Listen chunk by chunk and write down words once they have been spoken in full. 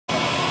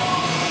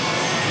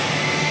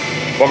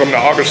Welcome to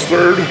August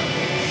 3rd,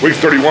 week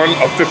 31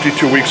 of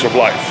 52 weeks of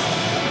life.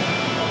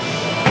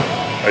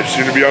 I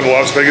seem to be on the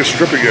Las Vegas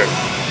Strip again.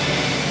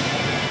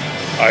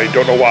 I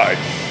don't know why.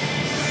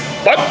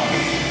 But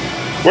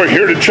we're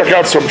here to check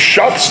out some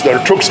shops that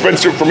are too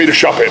expensive for me to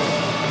shop in.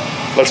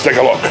 Let's take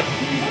a look.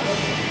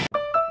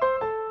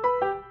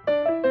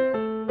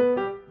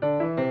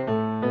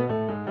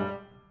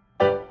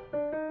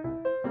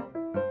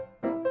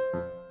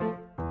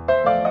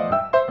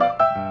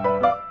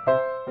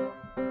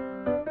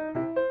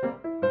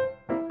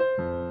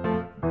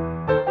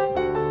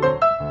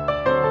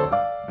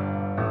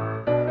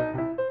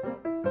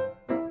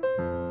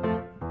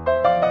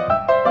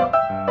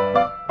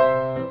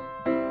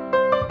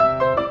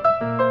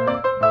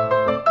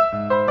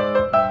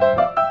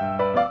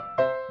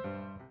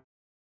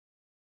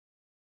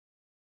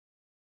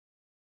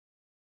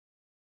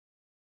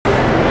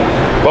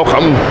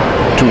 Welcome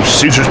to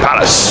Caesar's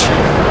Palace.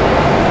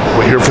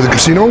 We're here for the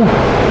casino?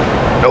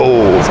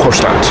 No, of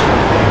course not.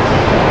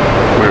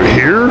 We're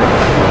here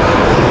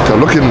to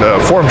look in the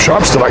forum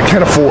shops that I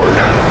can't afford.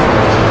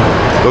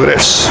 Look at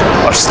this,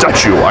 a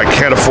statue I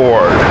can't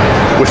afford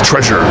with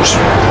treasures.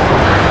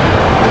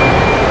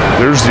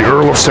 There's the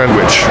Earl of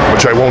Sandwich,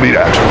 which I won't eat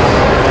at.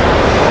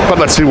 But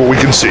let's see what we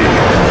can see.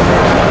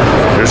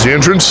 Here's the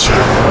entrance,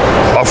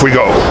 off we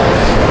go.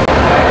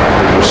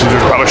 Here's the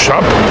Caesar's Palace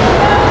shop.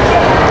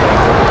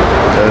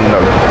 And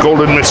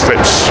Golden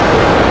Misfits.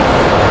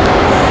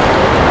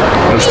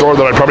 In a store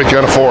that I probably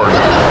can't afford.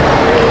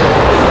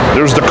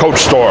 There's the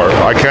Coach store.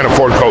 I can't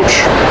afford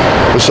Coach.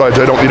 Besides,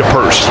 I don't need a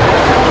purse.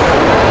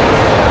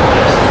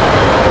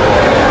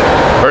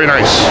 Very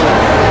nice.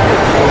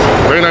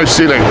 Very nice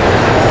ceiling.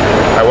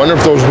 I wonder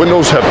if those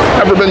windows have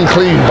ever been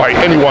cleaned by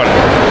anyone.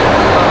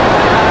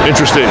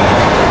 Interesting.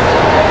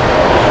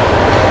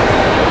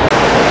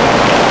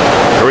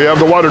 Here we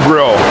have the Water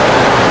Grill.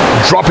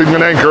 Dropping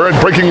an anchor and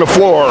breaking the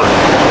floor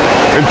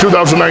in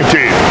 2019.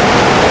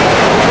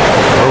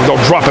 Or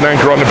they'll drop an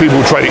anchor on the people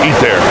who try to eat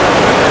there.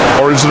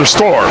 Or is it a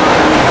store?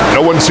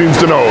 No one seems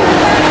to know.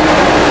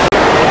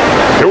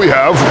 Here we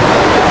have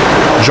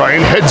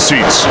giant head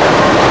seats. You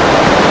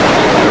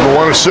ever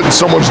want to sit in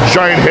someone's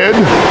giant head?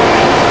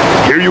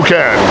 Here you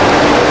can.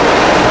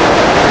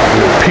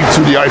 You peek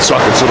through the eye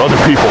sockets at other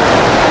people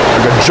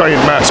like a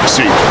giant mask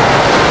seat.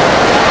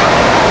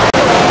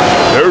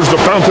 There's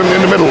the fountain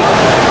in the middle.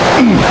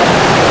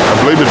 I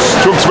believe it's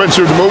too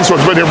expensive to move, so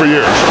it's been here for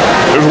years.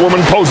 There's a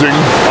woman posing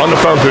on the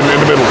fountain in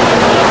the middle.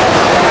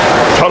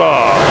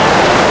 Ta-da!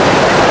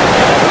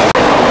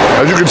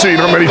 As you can see,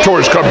 not many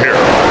tourists come here.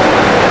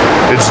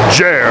 It's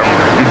jammed.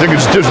 You'd think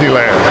it's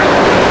Disneyland.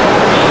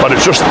 But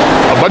it's just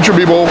a bunch of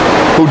people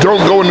who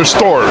don't go into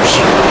stores.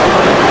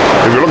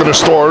 If you look at the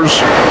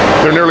stores,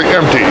 they're nearly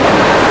empty.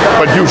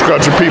 But huge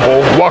crowds of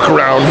people walk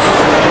around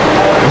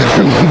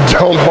and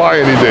don't buy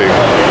anything.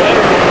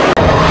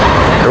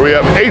 Here we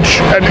have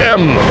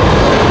H&M.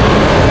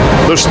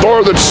 The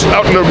store that's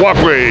out in the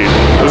walkway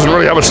doesn't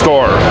really have a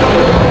store.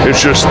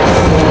 It's just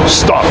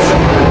stuff.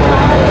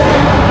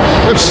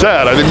 It's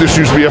sad. I think this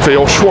used to be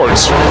FAO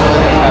Schwarz.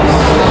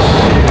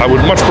 I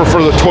would much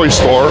prefer the toy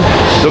store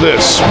to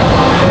this.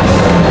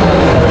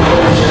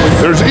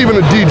 There's even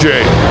a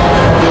DJ.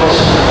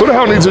 Who the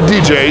hell needs a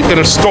DJ in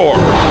a store?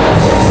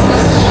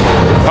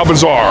 How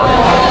bizarre.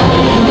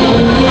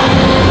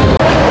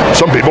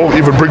 Some people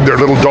even bring their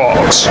little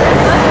dogs.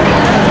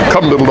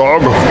 Come, little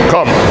dog,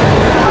 come.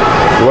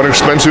 You want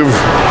expensive?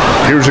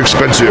 Here's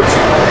expensive.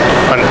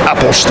 An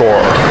Apple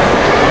store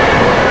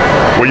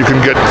where you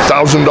can get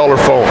 $1,000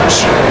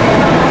 phones.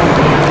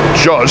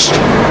 Just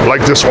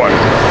like this one.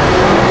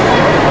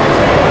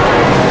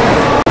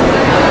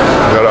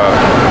 Got a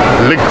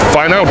Link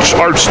Fine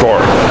Art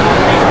store.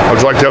 How'd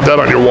you like to have that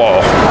on your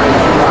wall?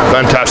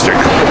 Fantastic.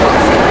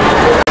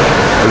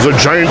 There's a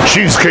giant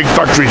Cheesecake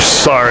Factory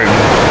sign.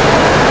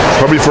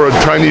 Probably for a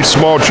tiny,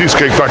 small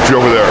cheesecake factory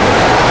over there.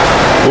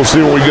 We'll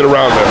see when we get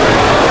around there.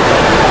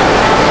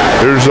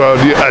 There's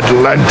the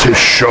Atlantis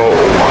show.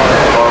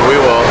 Oh, we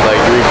will.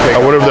 I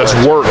wonder if that's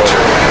worked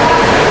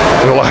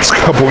in the last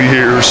couple of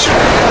years.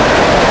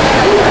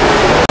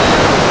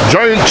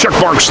 Giant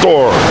checkmark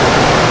store.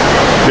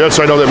 Yes,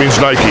 I know that means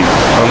Nike.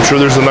 I'm sure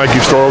there's a Nike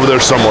store over there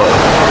somewhere.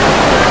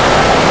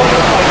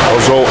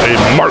 Also, a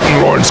Martin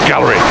Lawrence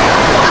gallery.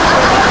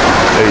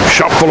 A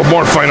shop full of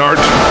more fine art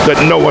that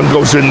no one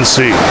goes in to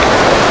see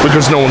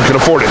because no one can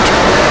afford it.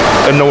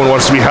 And no one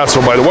wants to be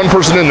hassled by the one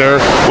person in there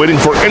waiting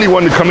for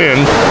anyone to come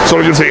in so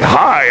they can say,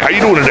 "Hi, how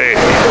you doing today?"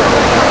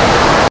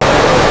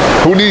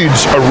 Who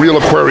needs a real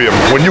aquarium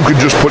when you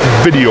could just put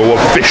video of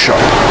fish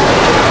up?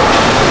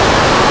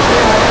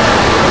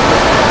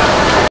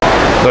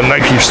 The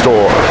Nike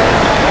store.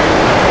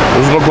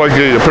 Doesn't look like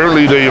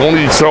apparently they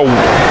only sell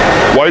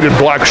white and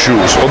black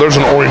shoes. Oh, there's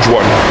an orange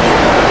one.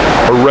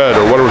 Or red,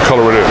 or whatever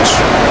color it is.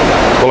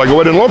 Will I go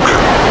in and look?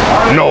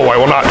 No, I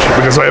will not,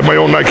 because I have my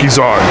own Nikes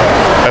on,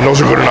 and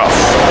those are good enough.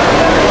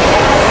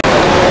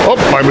 Oh,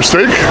 my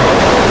mistake.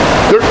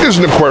 There is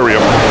an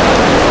aquarium.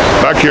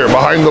 Back here,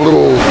 behind the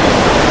little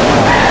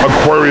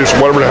Aquarius,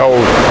 whatever the hell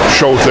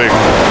show thing.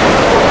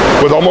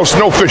 with almost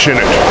no fish in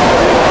it.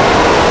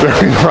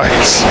 Very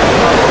nice.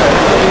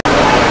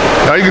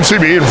 Now you can see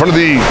me in front of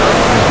the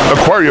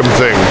aquarium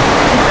thing.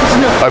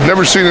 I've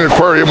never seen an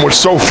aquarium with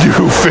so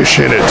few fish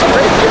in it.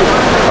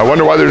 I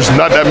wonder why there's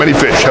not that many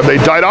fish. Have they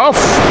died off?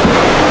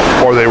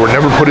 Or they were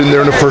never put in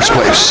there in the first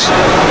place?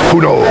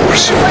 Who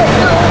knows?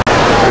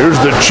 Here's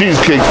the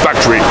Cheesecake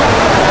Factory.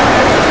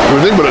 If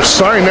you think about a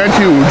sign that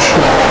huge,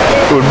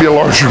 it would be a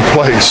larger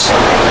place.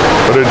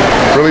 But it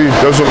really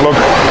doesn't look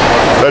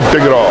that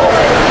big at all.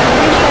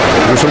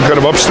 There's some kind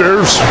of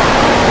upstairs.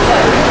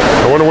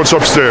 I wonder what's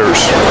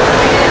upstairs.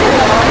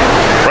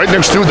 Right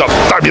next to the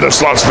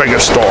fabulous Las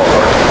Vegas store.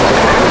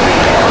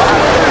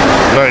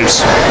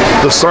 Nice.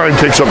 The sign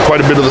takes up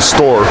quite a bit of the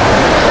store.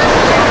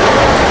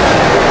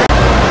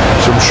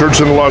 Some shirts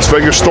in the Las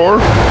Vegas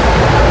store.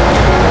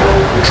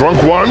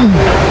 Drunk 1,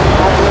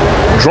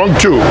 Drunk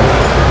 2.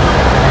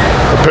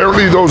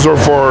 Apparently those are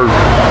for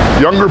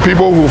younger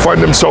people who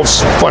find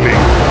themselves funny.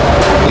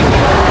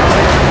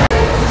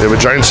 They have a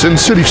giant Sin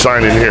City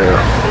sign in here,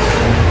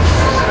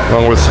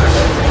 along with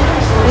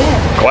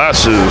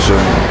glasses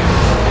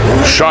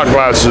and shot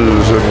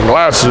glasses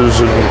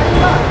and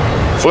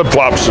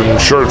flip-flops and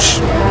shirts,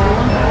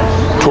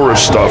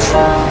 tourist stuff.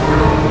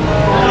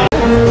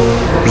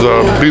 There's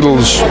a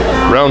Beatles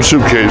round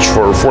suitcase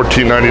for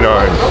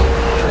 $14.99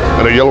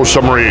 and a yellow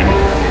submarine.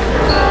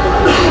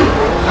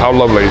 How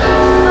lovely.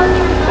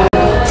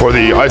 For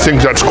the I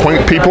think that's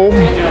quaint people,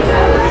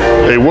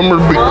 a woman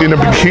in a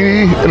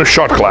bikini in a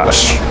shot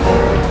glass.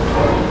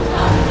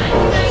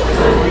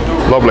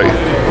 Lovely.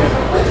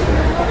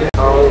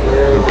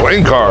 And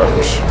playing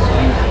cards.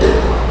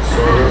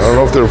 I don't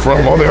know if they're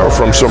from, oh, they are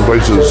from some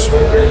places.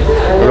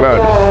 Look at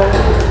that.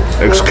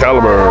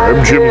 Excalibur,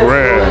 MGM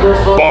Grand,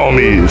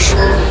 Balmies.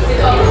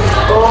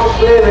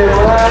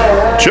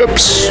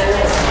 Chips.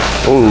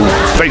 Oh,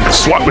 fake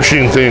slot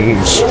machine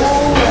things.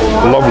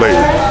 Lovely.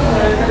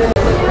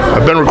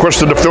 I've been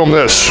requested to film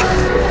this.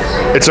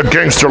 It's a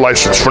gangster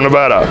license for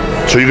Nevada,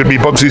 so you could be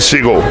Bugsy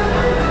Siegel.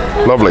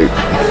 Lovely.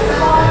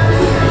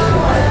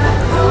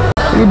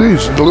 Look at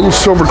these, the little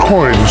silver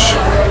coins,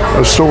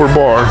 a silver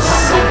bar.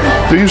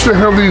 They used to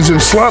have these in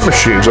slot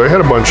machines. I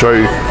had a bunch.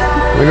 I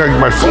think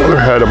my father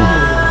had them.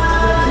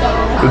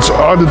 It's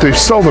odd that they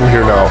sell them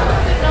here now.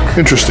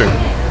 Interesting.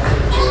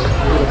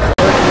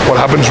 What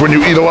happens when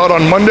you eat a lot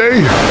on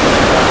Monday?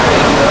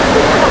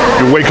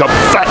 You wake up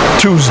Fat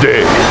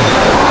Tuesday.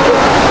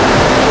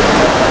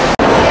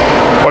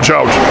 Watch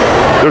out.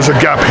 There's a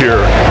gap here.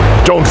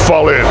 Don't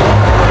fall in.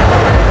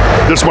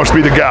 This must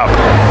be the gap.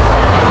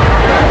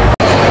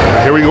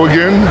 Here we go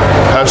again,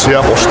 past the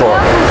Apple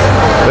store.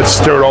 Let's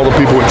stare at all the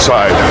people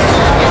inside.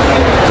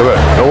 Look at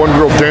that. No one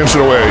girl dancing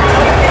away.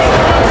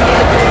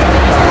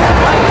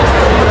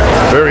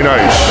 Very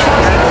nice.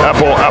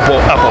 Apple,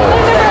 apple, apple.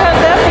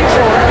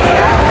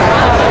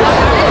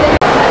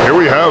 Here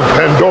we have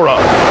Pandora.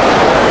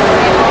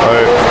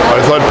 I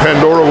thought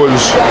Pandora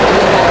was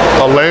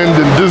a land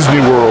in Disney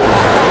World.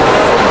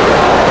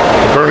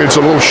 Apparently it's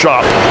a little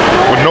shop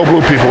with no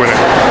blue people in it.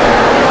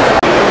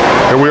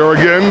 Here we are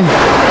again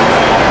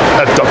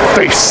at the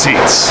face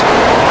seats.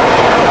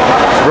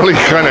 Really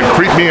kind of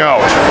creeped me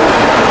out.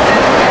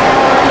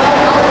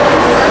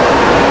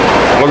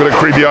 Look at the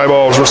creepy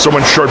eyeballs with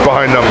someone's shirt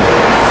behind them.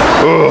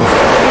 Ugh.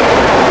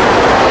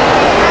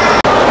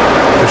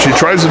 If she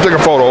tries to take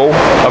a photo,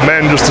 a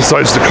man just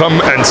decides to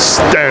come and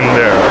stand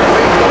there.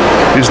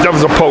 He's deaf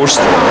as a post.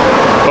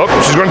 Oh,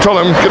 she's going to tell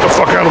him, get the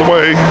fuck out of the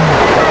way.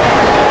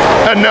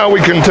 And now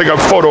we can take a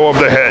photo of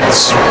the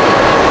heads.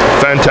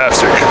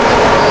 Fantastic.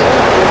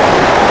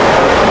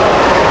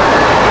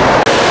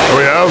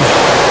 We have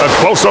a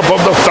close-up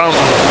of the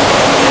fountain.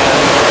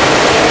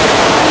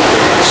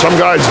 Some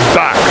guy's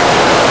back.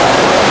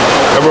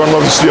 Everyone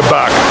loves to see a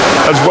back,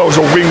 as well as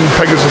a winged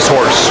Pegasus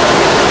horse.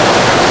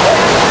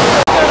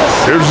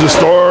 Here's the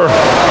store,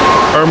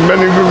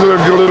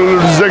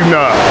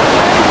 Zigna.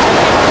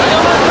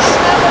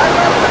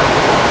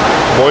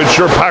 Boy, it's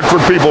sure packed for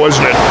people,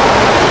 isn't it?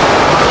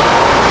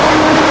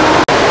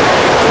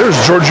 There's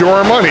Giorgio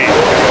Armani.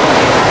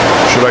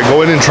 Should I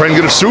go in and try and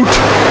get a suit?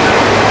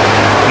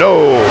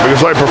 No,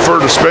 because I prefer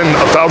to spend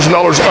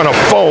 $1,000 on a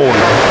phone,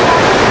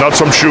 not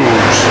some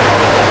shoes.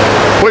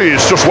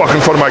 Please, just walk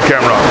in front of my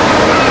camera.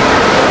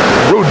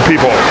 Rude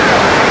people.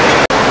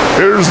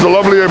 Here's the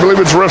lovely, I believe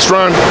it's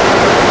restaurant,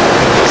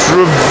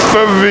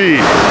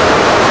 Trefevi.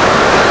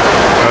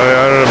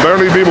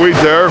 Apparently people eat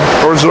there,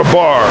 or is it a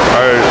bar?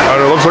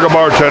 It looks like a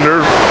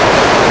bartender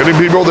getting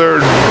people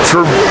their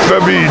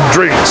Trefevi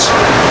drinks.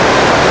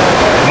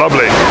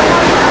 Lovely.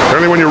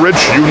 Apparently when you're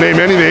rich, you name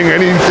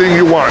anything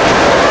you want.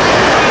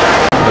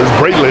 There's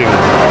Breitling.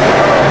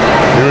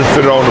 You didn't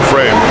fit it all in the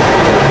frame.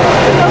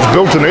 It was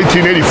built in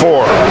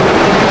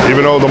 1884,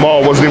 even though the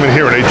mall wasn't even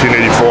here in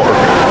 1884.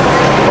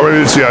 Or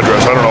maybe it's the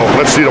address, I don't know.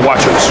 Let's see the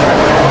watches.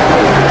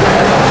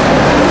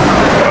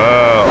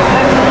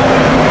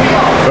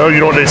 Well, you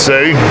know what they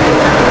say.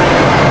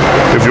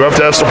 If you have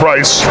to ask the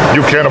price,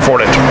 you can't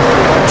afford it.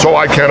 So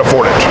I can't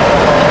afford it.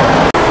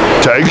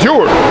 Tag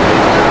Heuer.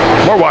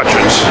 More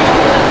watches.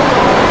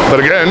 But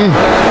again,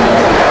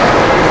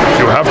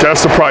 you have to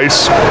ask the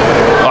price.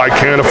 I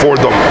can't afford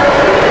them.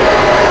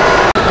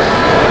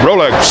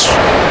 Rolex.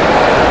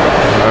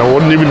 I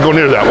wouldn't even go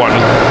near that one.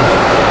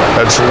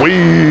 That's way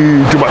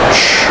too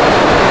much.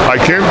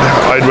 I can't.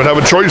 I would have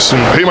a choice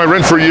and pay my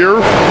rent for a year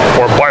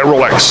or buy a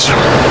Rolex.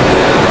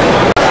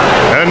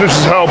 And this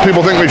is how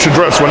people think they should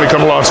dress when they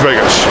come to Las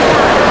Vegas.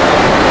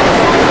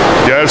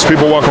 Yes,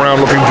 people walk around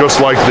looking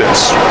just like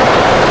this.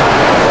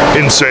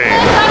 Insane.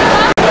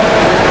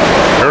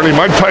 Apparently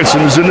Mike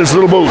Tyson is in this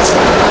little booth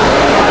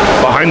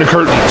behind the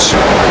curtains.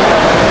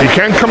 He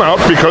can't come out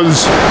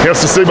because he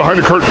has to stay behind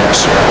the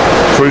curtains.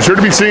 So he's here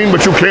to be seen,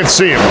 but you can't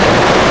see him.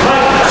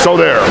 So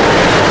there.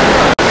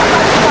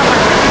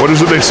 What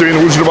is it they say in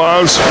The Wizard of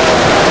Oz?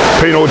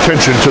 Pay no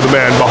attention to the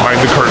man behind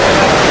the curtain.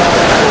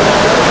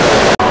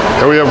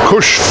 Here we have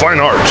Kush Fine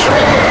Art.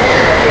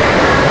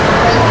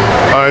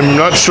 I'm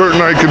not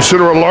certain I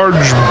consider a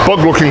large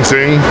bug-looking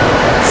thing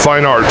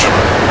fine art.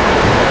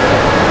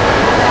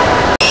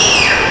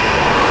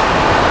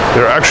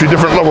 There are actually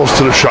different levels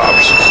to the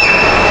shops.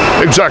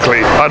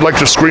 Exactly, I'd like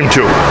to scream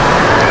too.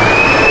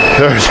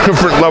 There are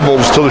different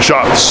levels to the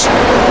shops.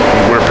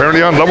 We're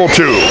apparently on level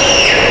 2.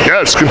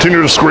 Yes,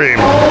 continue to scream.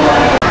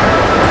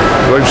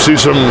 I'd like to see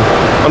some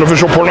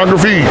unofficial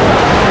pornography.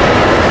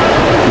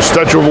 The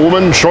statue of a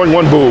woman showing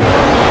one boob.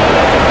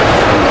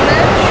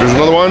 Here's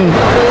another one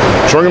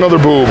showing another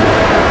boob.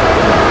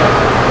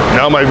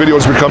 Now my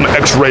videos become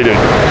X-rated.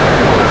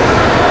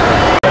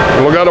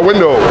 Look out a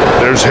window.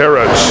 There's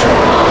Harrods.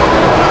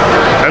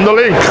 And the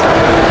link.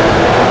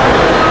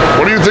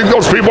 What do you think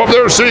those people up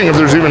there are seeing, if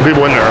there's even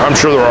people in there? I'm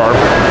sure there are.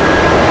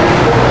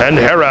 And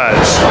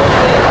Harrods.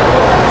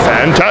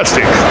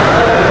 Fantastic.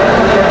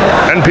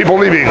 And people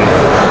leaving.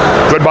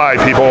 Goodbye,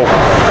 people.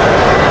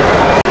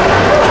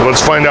 So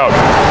let's find out.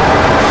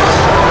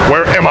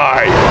 Where am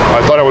I?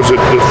 I thought I was at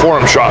the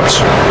Forum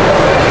Shops.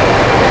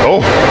 Oh,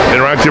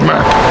 interactive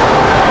map.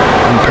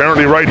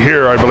 Apparently right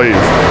here, I believe.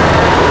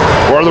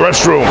 Where are the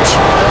restrooms?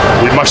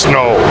 We must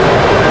know.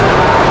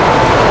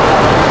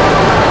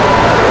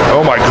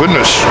 Oh my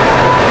goodness.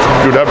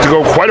 You'd have to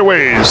go quite a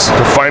ways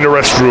to find a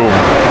restroom.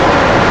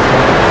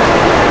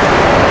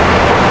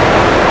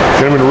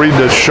 Can't even read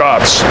the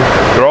shops.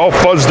 They're all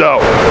fuzzed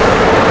out.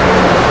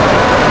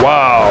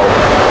 Wow.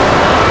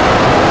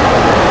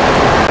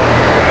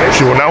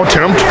 She will now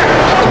attempt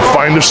to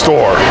find a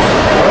store.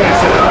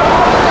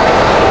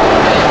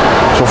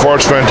 So far,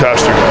 it's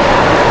fantastic.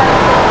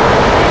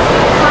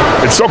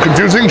 It's so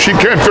confusing, she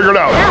can't figure it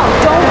out.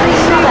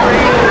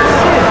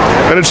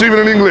 And it's even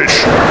in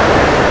English.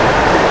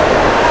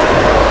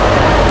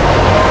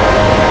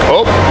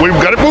 Oh,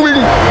 we've got it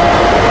moving.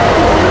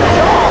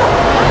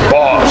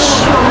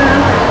 Boss.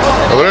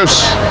 Look at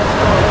this.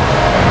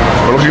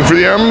 We're looking for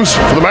the M's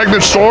for the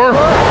magnet store.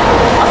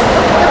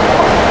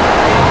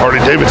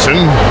 Harley-Davidson.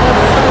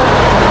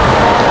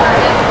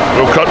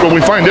 We'll cut when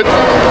we find it.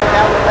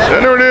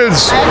 And there it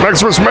is,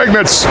 Maximus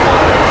Magnets.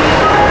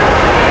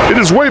 It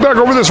is way back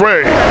over this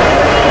way.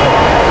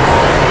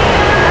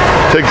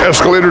 Take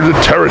escalator to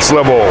terrace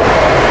level.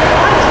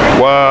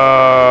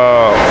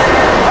 Wow.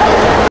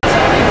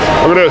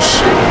 Look at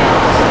this.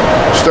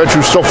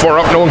 Statue's so far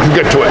up, no one can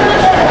get to it.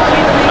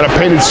 And a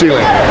painted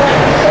ceiling.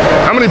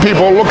 How many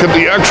people look at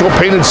the actual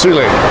painted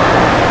ceiling?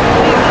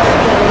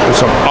 There's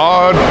some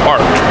odd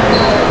art.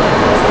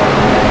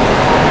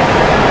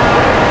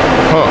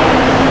 Huh.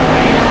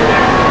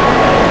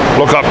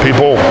 Look up,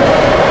 people.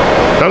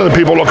 None of the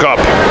people look up.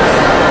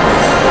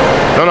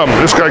 None of them.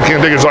 This guy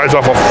can't take his eyes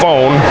off a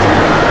phone.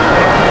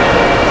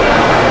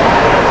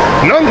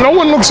 No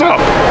one looks up.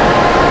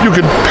 You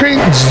could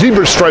paint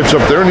zebra stripes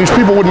up there and these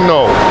people wouldn't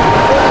know.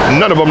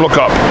 None of them look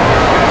up.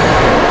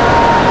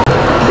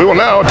 We will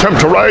now attempt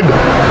to ride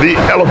the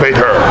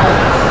elevator.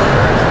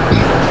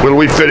 Will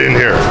we fit in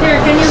here? Here,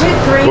 can you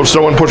hit 3? Will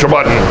someone push a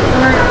button?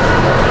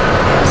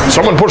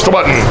 Someone push the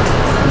button.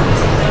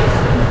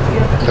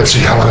 Let's see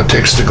how long it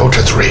takes to go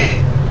to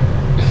 3.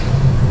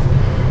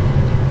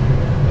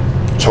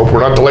 Let's hope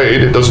we're not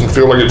delayed. It doesn't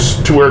feel like it's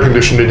too air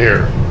conditioned in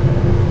here.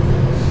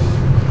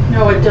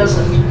 No, it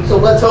doesn't. So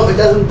let's hope it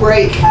doesn't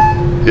break.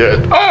 Yeah.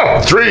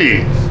 Oh,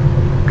 3.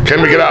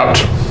 Can we get out?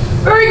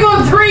 Very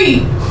good,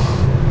 3.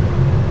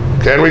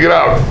 Can we get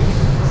out?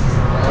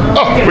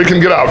 Oh, we can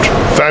get out.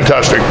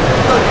 Fantastic.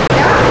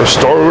 The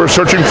store we were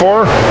searching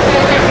for?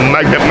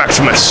 Magnet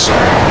Maximus.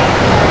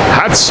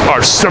 Hats are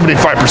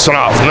 75%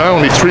 off. Now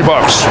only $3.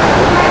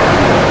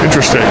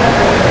 Interesting.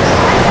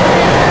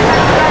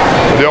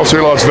 They all say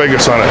Las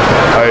Vegas on it.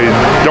 I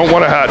don't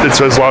want a hat that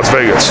says Las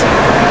Vegas.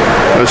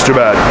 That's too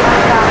bad.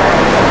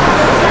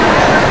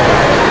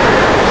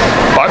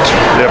 But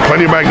they have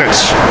plenty of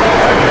magnets.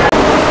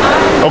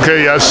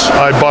 Okay, yes,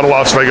 I bought a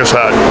Las Vegas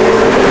hat.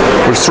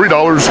 It was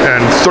 $3.30.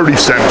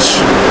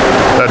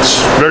 That's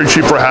very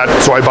cheap for a hat,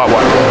 so I bought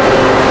one.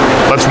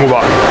 Let's move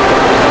on.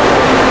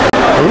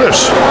 Look at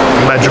this.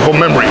 Magical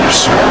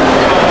Memories.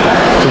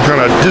 Some kind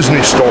of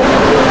Disney store.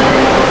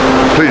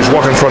 Please,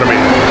 walk in front of me.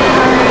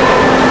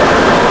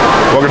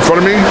 Walk in front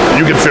of me,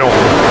 you can film.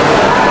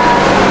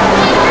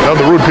 Now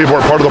the rude people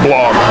are part of the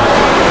blog.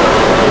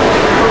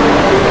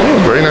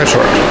 nice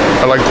art.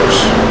 I like this.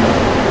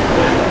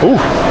 Ooh,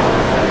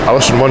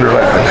 Alice in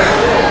Wonderland.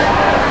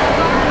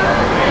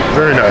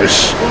 Very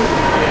nice.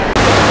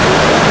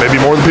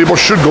 Maybe more than people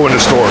should go into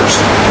stores.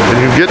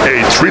 And you get a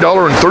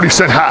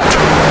 $3.30 hat.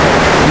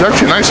 It's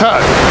actually a nice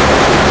hat.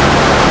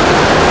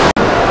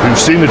 We've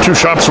seen the two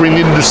shops we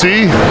needed to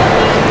see.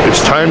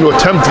 It's time to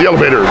attempt the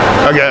elevator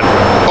again.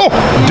 Oh,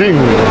 ding,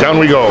 down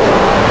we go.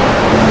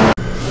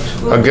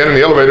 Again in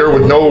the elevator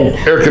with no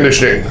air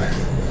conditioning.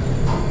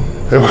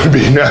 It would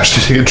be nasty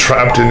to get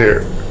trapped in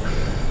here.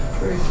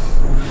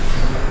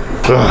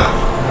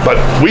 But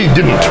we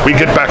didn't. We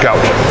get back out.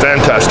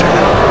 Fantastic.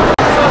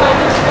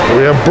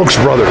 We have Brooks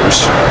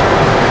Brothers,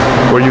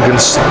 where you can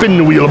spin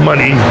the wheel of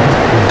money,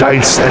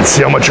 dice, and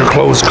see how much your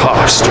clothes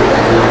cost.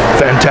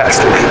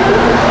 Fantastic.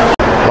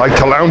 Like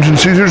to lounge in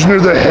Caesars near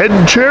the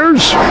head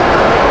chairs?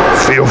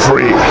 Feel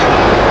free.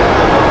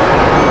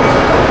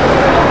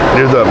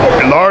 Near the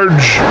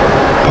large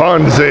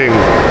pond thing.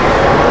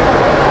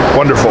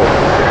 Wonderful.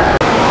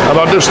 How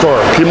about this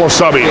store,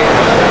 Kimosabi?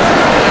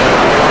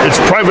 It's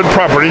private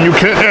property and you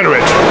can't enter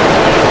it.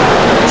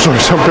 So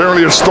it's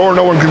apparently a store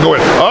no one can go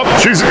in. Oh,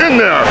 she's in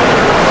there.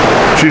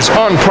 She's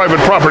on private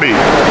property.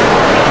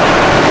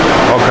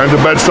 All kinds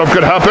of bad stuff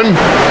could happen,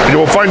 and you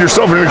will find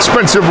yourself in an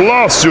expensive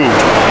lawsuit,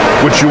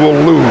 which you will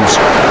lose,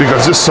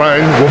 because this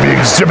sign will be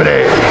Exhibit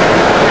A.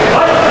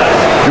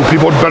 You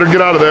people had better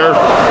get out of there,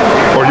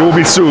 or you will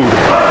be sued.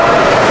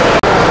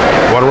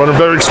 Want to run a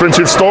very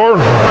expensive store?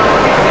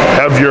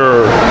 Have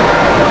your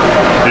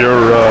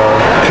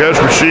cash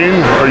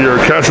machine or your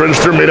cash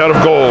register made out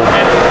of gold.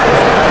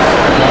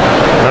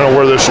 I don't know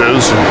where this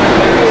is.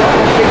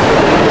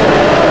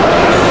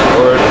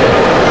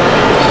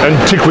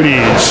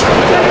 Antiquities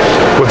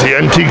with the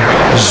antique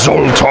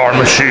Zoltar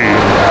machine.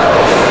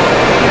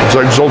 It's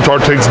like Zoltar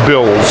takes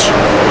bills.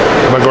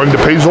 Am I going to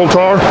pay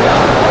Zoltar?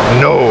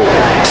 No.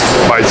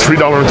 My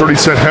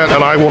 $3.30 hat,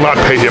 and I will not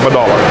pay him $1.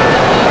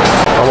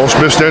 Almost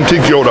missed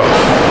Antique Yoda.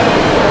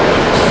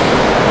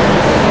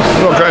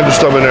 All kinds of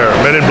stuff in there.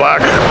 Men in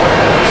Black.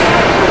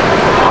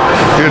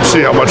 You can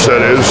see how much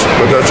that is,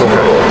 but that's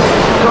okay.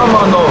 Come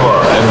on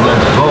over and let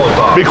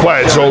Zoltar. Be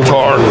quiet,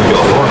 Zoltar.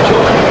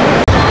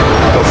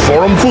 The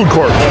Forum Food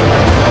Court.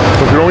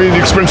 If you don't eat the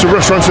expensive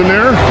restaurants in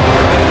there,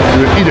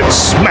 you can eat at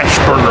Smash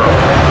Burger,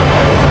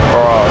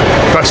 or a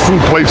fast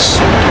food place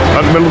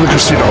out in the middle of the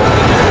casino.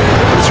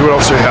 Let's see what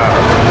else they have.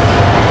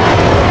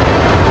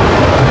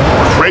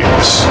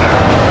 Crepes.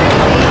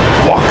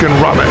 Walk-in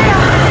ramen.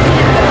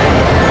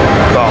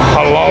 The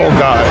halal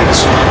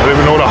guides. I don't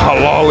even know what a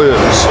halal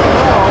is.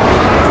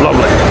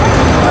 Lovely.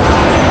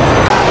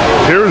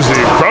 Here's the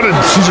crowded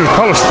Caesars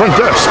Palace front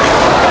desk.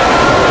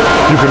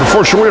 You can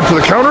force your way up to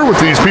the counter with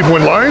these people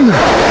in line,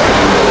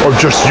 or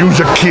just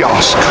use a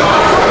kiosk.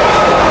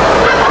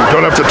 You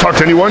don't have to talk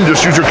to anyone,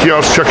 just use your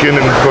kiosk, check in,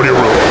 and go to your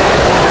room.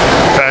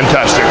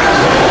 Fantastic.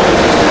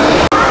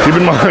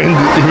 Keep in mind,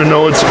 even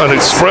though it's an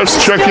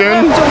express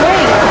check-in,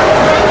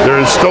 there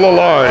is still a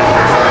line.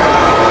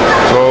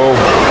 So,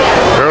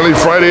 apparently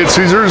Friday at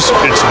Caesars,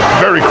 it's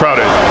very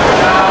crowded.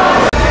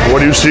 What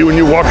do you see when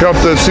you walk out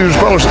the Caesars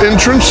Palace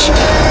entrance?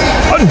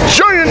 A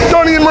giant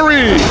Donnie and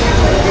Marie!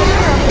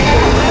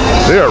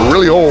 They are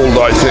really old,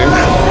 I think,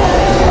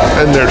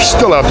 and they're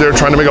still out there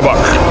trying to make a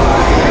buck.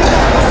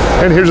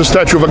 And here's a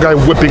statue of a guy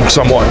whipping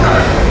someone.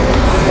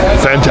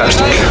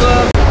 Fantastic.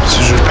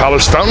 Caesars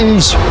Palace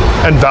fountains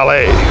and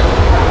valet.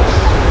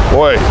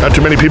 Boy, not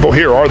too many people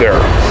here, are there?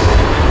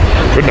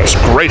 Goodness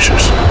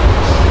gracious.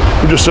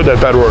 Who just said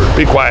that bad word?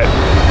 Be quiet.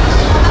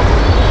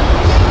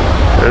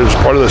 There's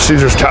part of the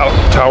Caesars Tower.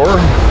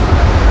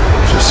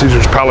 There's the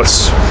Caesars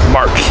Palace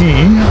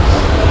marquee.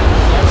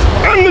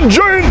 And the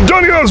giant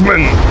Donny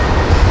Osmond.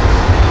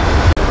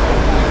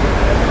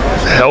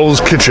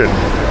 Hell's Kitchen,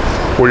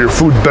 where your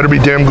food better be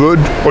damn good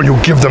or you'll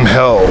give them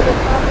hell.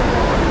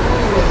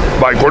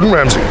 By Gordon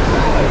Ramsay.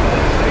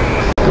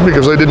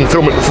 Because I didn't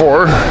film it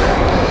before,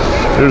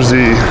 there's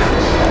the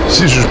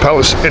Caesars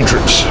Palace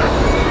entrance.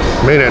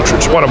 Main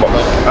entrance, one of them.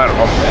 I don't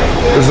know.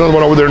 There's another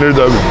one over there near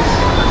the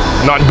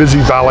not busy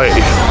valet.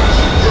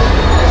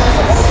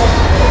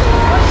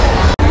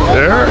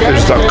 There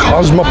is the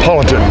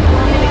Cosmopolitan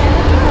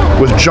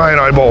with giant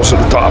eyeballs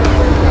at the top.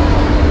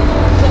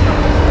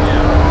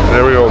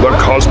 There we go, the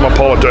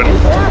Cosmopolitan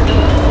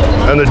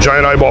and the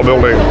giant eyeball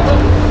building.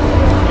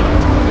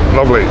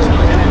 Lovely.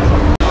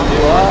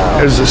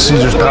 Here's the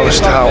Caesars Palace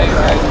Tower.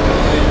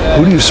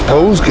 Who do you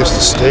suppose gets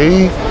to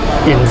stay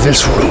in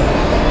this room?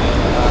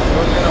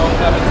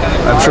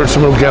 I'm sure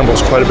someone who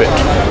gambles quite a bit.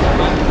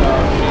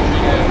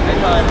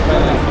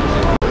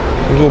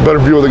 A little better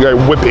view of the guy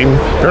whipping.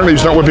 Apparently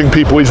he's not whipping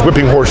people, he's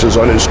whipping horses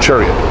on his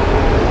chariot.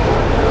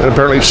 And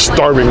apparently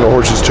starving the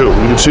horses too.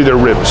 You can see their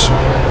ribs.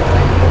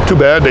 Too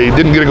bad they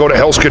didn't get to go to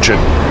Hell's Kitchen.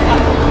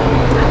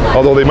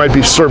 Although they might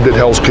be served at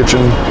Hell's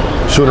Kitchen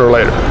sooner or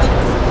later.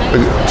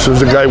 As soon as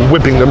the guy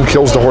whipping them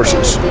kills the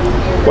horses.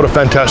 What a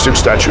fantastic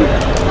statue.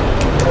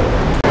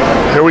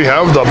 Here we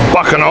have the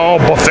Bacchanal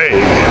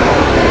Buffet.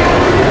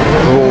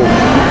 A little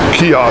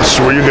kiosk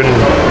where you can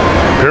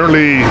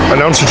apparently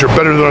announce that you're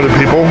better than other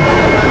people.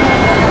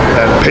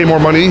 and pay more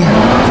money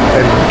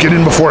and get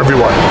in before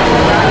everyone.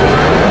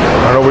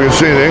 I don't know if we can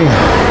see anything.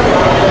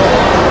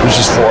 This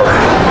is for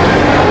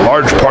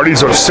large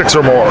parties of 6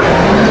 or more,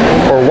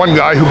 or one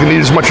guy who can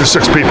eat as much as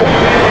 6 people.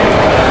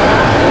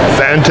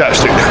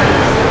 Fantastic.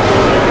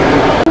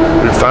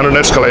 We found an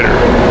escalator.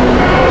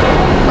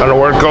 I don't know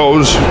where it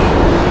goes,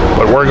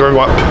 but we're going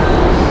up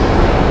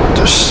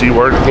to see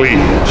where it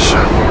leads.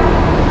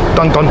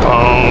 Dun dun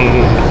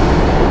dun.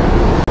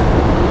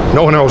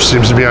 No one else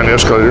seems to be on the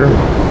escalator.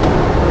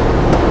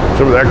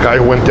 Except for that guy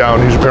who went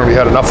down. He's apparently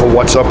had enough of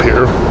what's up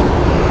here.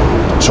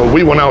 So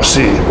we will now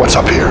see what's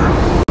up here.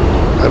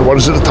 And what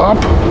is at the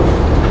top?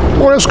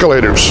 More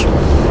escalators.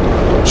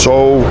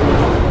 So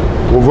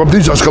we'll go up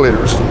these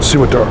escalators and see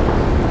what they're.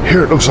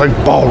 Here it looks like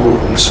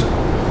ballrooms.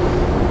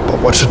 But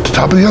what's at the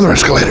top of the other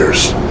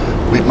escalators?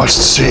 We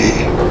must see.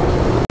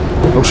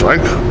 Looks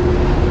like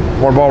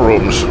more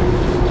ballrooms.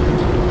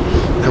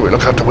 Can we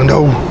look out the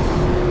window?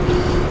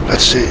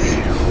 Let's see.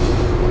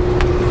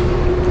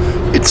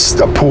 It's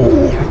the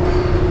pool,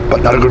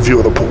 but not a good view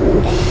of the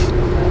pool.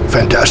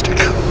 Fantastic.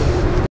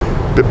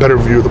 Bit better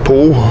view of the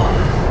pool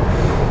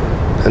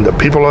and the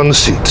people on the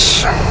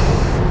seats.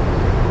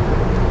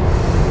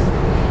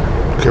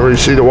 Can't really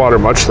see the water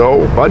much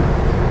though, but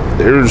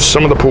there's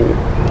some of the pool.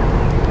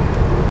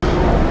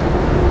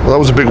 Well, that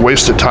was a big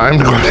waste of time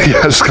to go to the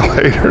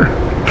escalator.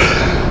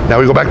 Now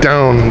we go back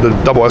down the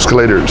double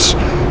escalators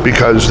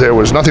because there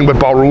was nothing but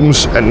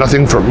ballrooms and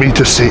nothing for me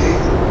to see.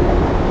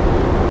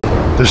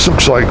 This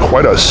looks like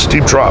quite a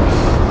steep drop.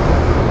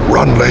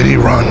 Run, lady,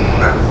 run.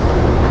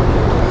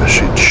 As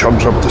she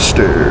chugs up the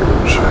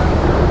stairs.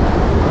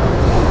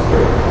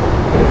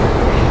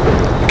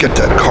 Get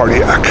that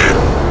cardiac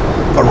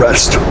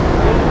arrest.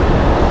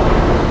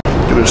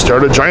 You're gonna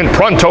start a giant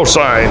pronto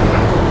sign.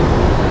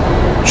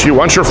 She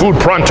wants her food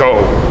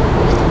pronto.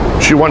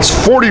 She wants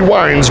 40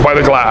 wines by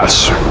the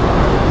glass.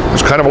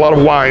 It's kind of a lot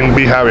of wine to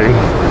be having,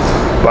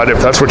 but if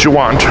that's what you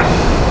want.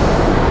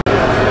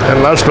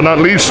 And last but not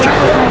least,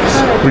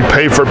 we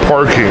pay for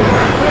parking.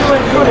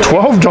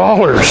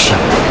 $12.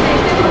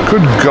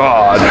 Good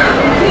God.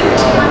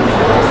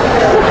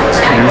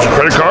 Use a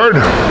credit card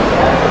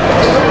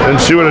and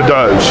see what it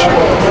does.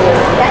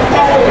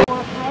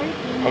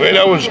 Okay,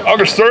 that was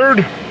August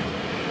 3rd,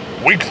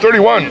 week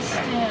 31.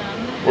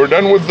 We're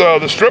done with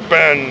the strip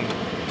and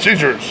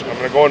Caesars. I'm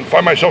gonna go and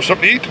find myself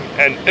something to eat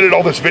and edit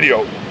all this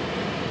video.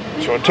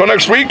 So until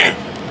next week,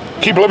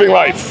 keep living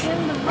life.